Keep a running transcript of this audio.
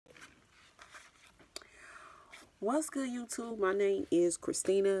What's good, YouTube? My name is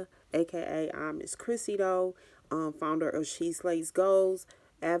Christina, aka I'm Miss Chrissy though, founder of She Slays Goals,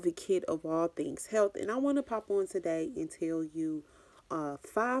 advocate of all things health, and I want to pop on today and tell you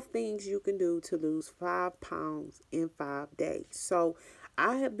 5 things you can do to lose 5 pounds in 5 days. So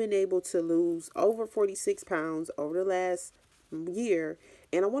I have been able to lose over 46 pounds over the last year,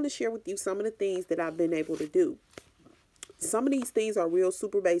 and I want to share with you some of the things that I've been able to do. Some of these things are real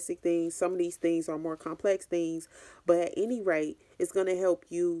super basic things. Some of these things are more complex things. But at any rate, it's going to help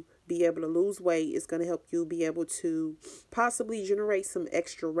you be able to lose weight. It's going to help you be able to possibly generate some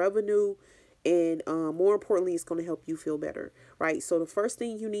extra revenue. And more importantly, it's going to help you feel better, right? So the first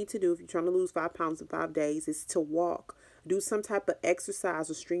thing you need to do if you're trying to lose 5 pounds in 5 days is to walk. Do some type of exercise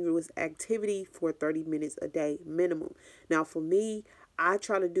or strenuous activity for 30 minutes a day minimum. Now, for me, I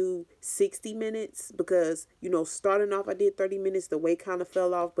try to do 60 minutes because, starting off, I did 30 minutes. The weight kind of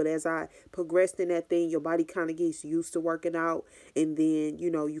fell off. But as I progressed in that thing, your body kind of gets used to working out. And then,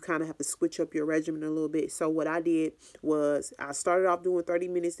 you kind of have to switch up your regimen a little bit. So what I did was I started off doing 30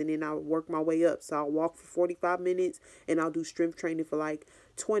 minutes and then I would work my way up. So I'll walk for 45 minutes and I'll do strength training for like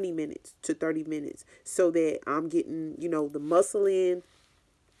 20 minutes to 30 minutes so that I'm getting, the muscle in.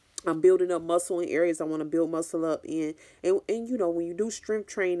 I'm building up muscle in areas I want to build muscle up in. And when you do strength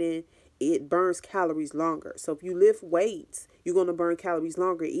training, it burns calories longer. So if you lift weights, you're going to burn calories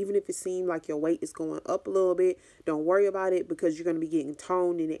longer. Even if it seems like your weight is going up a little bit, don't worry about it because you're going to be getting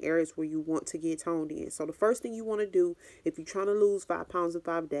toned in the areas where you want to get toned in. So the first thing you want to do if you're trying to lose 5 pounds in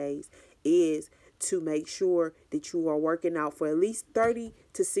 5 days is to make sure that you are working out for at least 30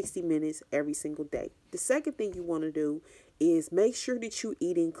 to 60 minutes every single day. The second thing you want to do is make sure that you're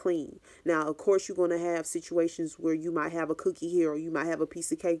eating clean. Now, of course, you're going to have situations where you might have a cookie here or you might have a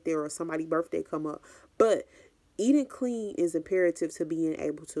piece of cake there or somebody's birthday come up. But eating clean is imperative to being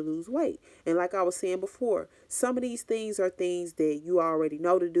able to lose weight. And like I was saying before, some of these things are things that you already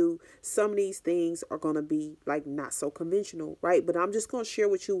know to do. Some of these things are going to be like not so conventional, right? But I'm just going to share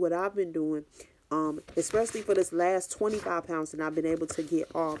with you what I've been doing. Especially for this last 25 pounds that I've been able to get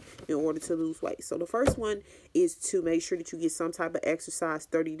off in order to lose weight. So the first one is to make sure that you get some type of exercise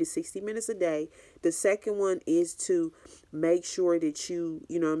 30 to 60 minutes a day. The second one is to make sure that you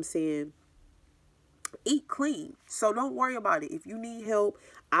eat clean. So don't worry about it. If you need help,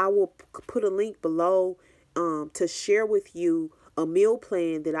 I will put a link below to share with you a meal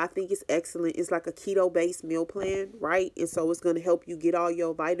plan that I think is excellent. It's like a keto-based meal plan, right? And so it's going to help you get all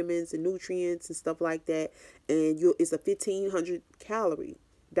your vitamins and nutrients and stuff like that. And it's a 1,500 calorie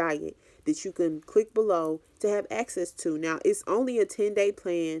diet that you can click below to have access to. Now, it's only a 10-day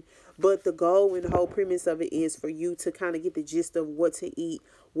plan, but the goal and the whole premise of it is for you to kind of get the gist of what to eat,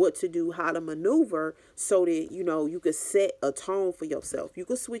 what to do, how to maneuver so that, you could set a tone for yourself. You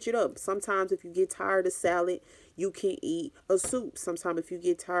could switch it up. Sometimes if you get tired of salad, you can eat a soup. Sometimes if you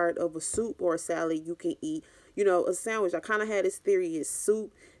get tired of a soup or a salad, you can eat, a sandwich. I kind of had this theory is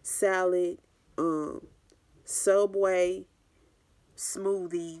soup, salad, Subway,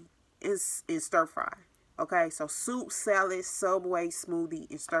 smoothie, and stir fry. Okay, so soup, salad, Subway, smoothie,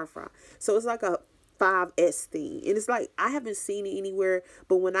 and stir fry. So it's like a 5S thing. And it's like, I haven't seen it anywhere,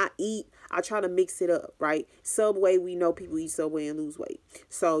 but when I eat, I try to mix it up, right? Subway, we know people eat Subway and lose weight.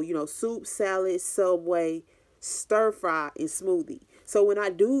 So, soup, salad, Subway, stir fry, and smoothie. So when I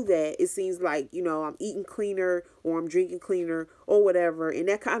do that, it seems like, I'm eating cleaner or I'm drinking cleaner or whatever. And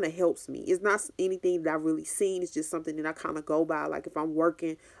that kind of helps me. It's not anything that I've really seen. It's just something that I kind of go by. Like if I'm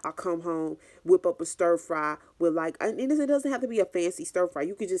working, I come home, whip up a stir fry with and it doesn't have to be a fancy stir fry.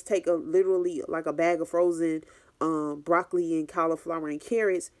 You could just take literally like a bag of frozen broccoli and cauliflower and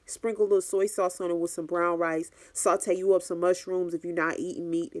carrots, sprinkle a little soy sauce on it with some brown rice, saute you up some mushrooms if you're not eating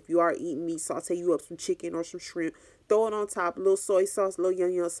meat. If you are eating meat, saute you up some chicken or some shrimp, throw it on top, a little soy sauce, a little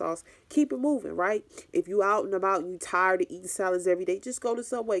yum sauce, keep it moving, right? If you out and about and you tired of eating salads every day, just go to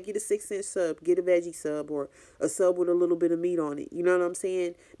Subway, get a 6-inch sub, get a veggie sub or a sub with a little bit of meat on it. You know what I'm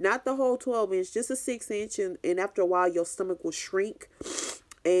saying? Not the whole 12-inch, just a 6-inch, and after a while your stomach will shrink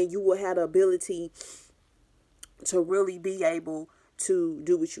and you will have the ability to really be able to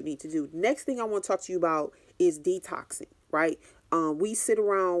do what you need to do. Next thing I want to talk to you about is detoxing, right? We sit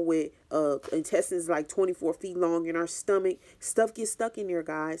around with intestines like 24 feet long in our stomach. Stuff gets stuck in there,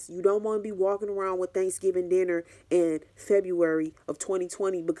 guys. You don't want to be walking around with Thanksgiving dinner in February of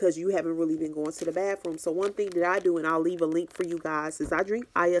 2020 because you haven't really been going to the bathroom. So one thing that I do, and I'll leave a link for you guys, is I drink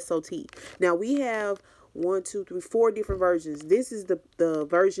Iaso tea. Now we have one, two, three, four different versions. This is the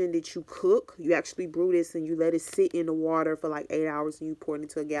version that you cook. You actually brew this and you let it sit in the water for like 8 hours and you pour it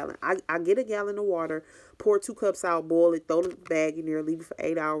into a gallon. I get a gallon of water, pour 2 cups out, boil it, throw the bag in there, leave it for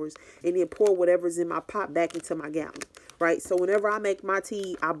 8 hours, and then pour whatever's in my pot back into my gallon. Right, so whenever I make my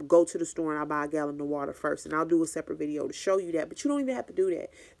tea, I go to the store and I buy a gallon of water first, and I'll do a separate video to show you that. But you don't even have to do that.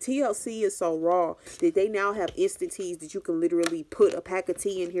 TLC is so raw that they now have instant teas that you can literally put a pack of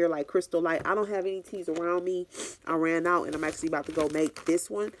tea in here like Crystal Light. I don't have any teas around me. I ran out, and I'm actually about to go make this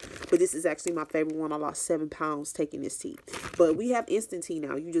one. But this is actually my favorite one. I lost 7 pounds taking this tea. But we have instant tea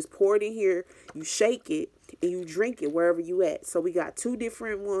now. You just pour it in here, you shake it, and you drink it wherever you at. So we got 2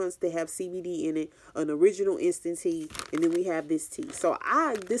 different ones that have CBD in it, an original instant tea, and then we have this tea. So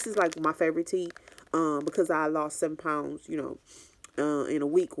this is like my favorite tea, because I lost 7 pounds, you know, in a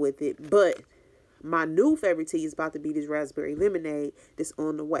week with it. But my new favorite tea is about to be this raspberry lemonade that's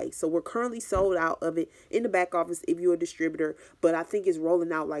on the way. So we're currently sold out of it in the back office if you're a distributor, but I think it's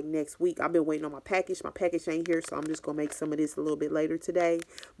rolling out like next week. I've been waiting on my package. My package ain't here, so I'm just going to make some of this a little bit later today.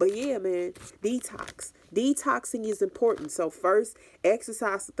 But yeah, man, detox. Detoxing is important. So first,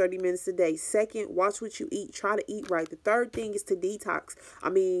 exercise for 30 minutes a day. Second, watch what you eat. Try to eat right. The third thing is to detox. I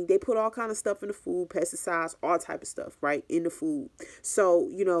mean, they put all kind of stuff in the food, pesticides, all type of stuff, right, in the food. So,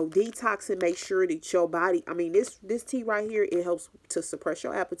 you know, detox and make sure that your body, I mean, this tea right here, it helps to suppress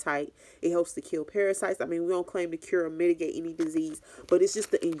your appetite. It helps to kill parasites. I mean, we don't claim to cure or mitigate any disease, but it's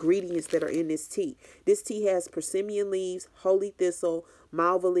just the ingredients that are in this tea. This tea has persimmon leaves, holy thistle,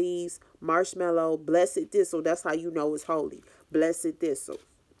 malva leaves, marshmallow, blessed thistle. That's how you know it's holy. Blessed thistle.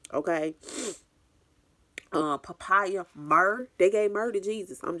 Okay. Papaya, myrrh. They gave myrrh to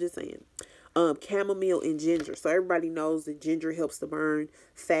Jesus. I'm just saying. Chamomile and ginger. So everybody knows that ginger helps to burn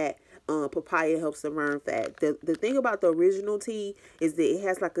fat. Papaya helps to burn fat. The thing about the original tea is that it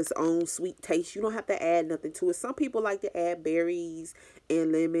has like its own sweet taste. You don't have to add nothing to it. Some people like to add berries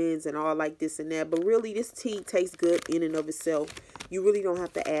and lemons and all like this and that, but really this tea tastes good in and of itself. You really don't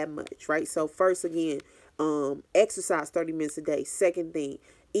have to add much, right? So first, again, exercise 30 minutes a day. Second thing,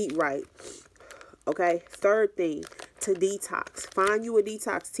 eat right. Okay, third thing, to detox. Find you a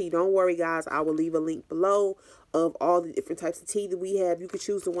detox tea. Don't worry, guys. I will leave a link below of all the different types of tea that we have. You can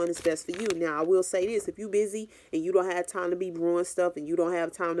choose the one that's best for you. Now, I will say this. If you're busy and you don't have time to be brewing stuff and you don't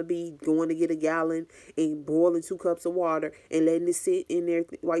have time to be going to get a gallon and boiling 2 cups of water and letting it sit in there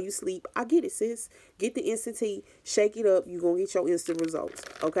while you sleep, I get it, sis. Get the instant tea. Shake it up. You're going to get your instant results.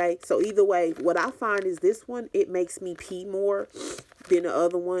 Okay? So either way, what I find is this one, it makes me pee more than the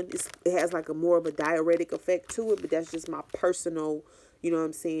other one. It has like a more of a diuretic effect to it, but that's just my personal, you know what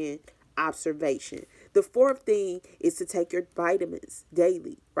I'm saying, observation. The fourth thing is to take your vitamins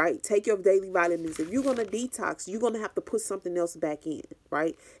daily, right? Take your daily vitamins. If you're going to detox, you're going to have to put something else back in,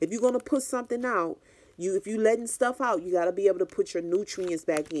 right? If you're going to put something out, if you letting stuff out, you got to be able to put your nutrients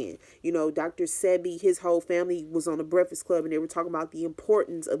back in. You know, Dr. Sebi, his whole family was on the Breakfast Club and they were talking about the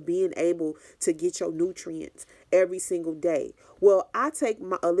importance of being able to get your nutrients every single day. Well, I take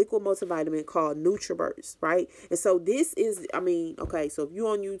a liquid multivitamin called Nutraburst, right? And so this is, I mean, okay, so if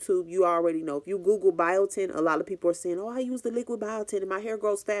you're on YouTube, you already know. If you Google biotin, a lot of people are saying, oh, I use the liquid biotin and my hair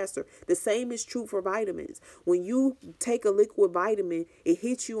grows faster. The same is true for vitamins. When you take a liquid vitamin, it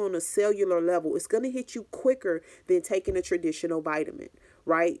hits you on a cellular level. It's going to hit you quicker than taking a traditional vitamin,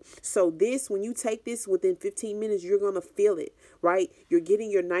 right? So this, when you take this within 15 minutes, you're going to feel it, right? You're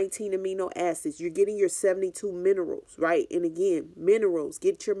getting your 19 amino acids. You're getting your 72 minerals, right? And again, minerals,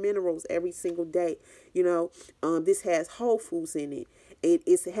 get your minerals every single day. You know, this has whole foods in it.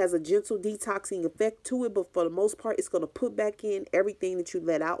 It has a gentle detoxing effect to it, but for the most part, it's going to put back in everything that you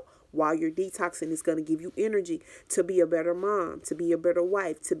let out while you're detoxing. It's going to give you energy to be a better mom, to be a better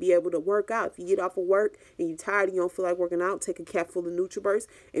wife, to be able to work out. If you get off of work and you're tired and you don't feel like working out, take a cap full of Nutraburst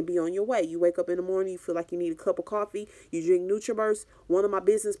and be on your way. You wake up in the morning, you feel like you need a cup of coffee, you drink Nutraburst. One of my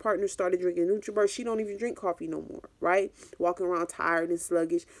business partners started drinking Nutraburst. She don't even drink coffee no more, right? Walking around tired and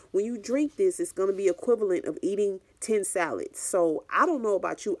sluggish. When you drink this, it's going to be equivalent of eating 10 salads. So I don't know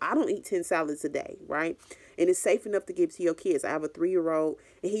about you. I don't eat 10 salads a day, right? And it's safe enough to give to your kids. I have a 3-year-old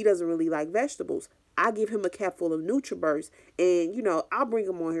and he doesn't really like vegetables. I give him a cap full of Nutraburst and, you know, I'll bring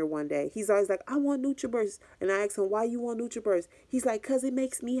him on here one day. He's always like, I want Nutraburst. And I ask him, why you want Nutraburst? He's like, because it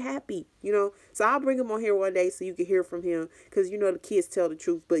makes me happy, you know. So I'll bring him on here one day so you can hear from him because, you know, the kids tell the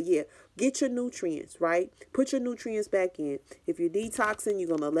truth. But yeah, get your nutrients, right? Put your nutrients back in. If you're detoxing, you're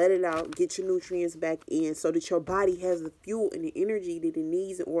going to let it out. Get your nutrients back in so that your body has the fuel and the energy that it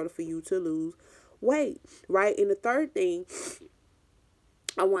needs in order for you to lose weight, right? And the third thing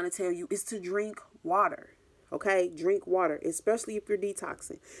I want to tell you is to drink water. Okay, drink water, especially if you're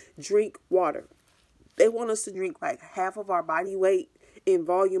detoxing. Drink water. They want us to drink like half of our body weight in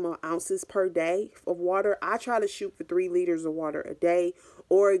volume of ounces per day of water. I try to shoot for 3 liters of water a day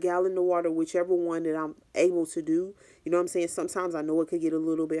or a gallon of water, whichever one that I'm able to do. You know what I'm saying? Sometimes I know it could get a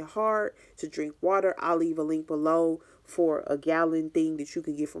little bit hard to drink water. I'll leave a link below for a gallon thing that you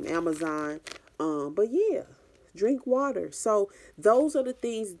can get from Amazon. But yeah, drink water. So those are the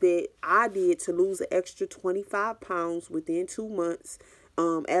things that I did to lose an extra 25 pounds within 2 months.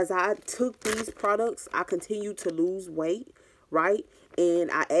 As I took these products, I continued to lose weight, right?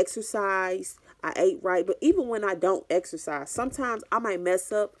 And I exercised, I ate right. But even when I don't exercise, sometimes I might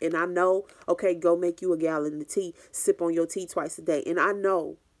mess up and I know, okay, go make you a gallon of tea, sip on your tea twice a day. And I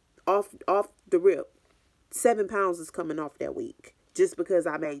know off the rip, 7 pounds is coming off that week just because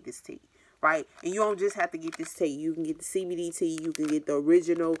I made this tea. Right? And you don't just have to get this tea. You can get the CBD tea. You can get the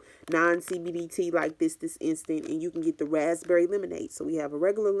original non-CBD tea like this instant. And you can get the raspberry lemonade. So we have a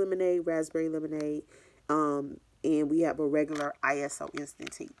regular lemonade, raspberry lemonade, and we have a regular Iaso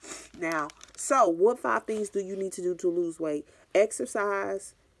instant tea. Now, so what 5 things do you need to do to lose weight?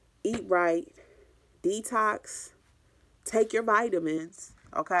 Exercise, eat right, detox, take your vitamins.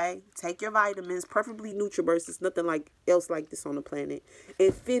 Okay, take your vitamins, preferably Nutraburst. There's nothing else like this on the planet.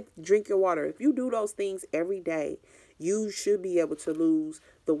 And 5th, drink your water. If you do those things every day, you should be able to lose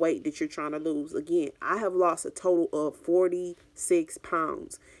the weight that you're trying to lose. Again, I have lost a total of 46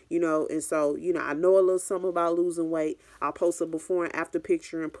 pounds, and so, I know a little something about losing weight. I'll post a before and after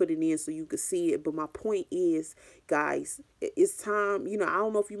picture and put it in so you can see it. But my point is, guys, it's time, I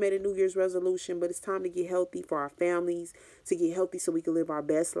don't know if you made a New Year's resolution, but it's time to get healthy for our families, to get healthy so we can live our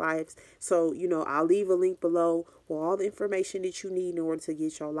best lives. So, I'll leave a link below with all the information that you need in order to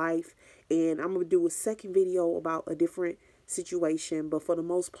get your life. And I'm going to do a second video about a different situation. But for the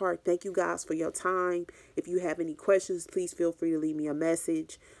most part, thank you guys for your time. If you have any questions, please feel free to leave me a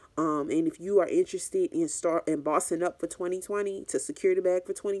message. And if you are interested in bossing up for 2020, to secure the bag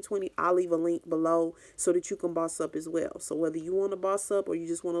for 2020, I'll leave a link below so that you can boss up as well. So whether you want to boss up or you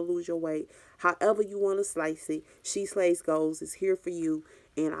just want to lose your weight, however you want to slice it, She Slays Goals is here for you.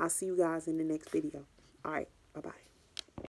 And I'll see you guys in the next video. All right.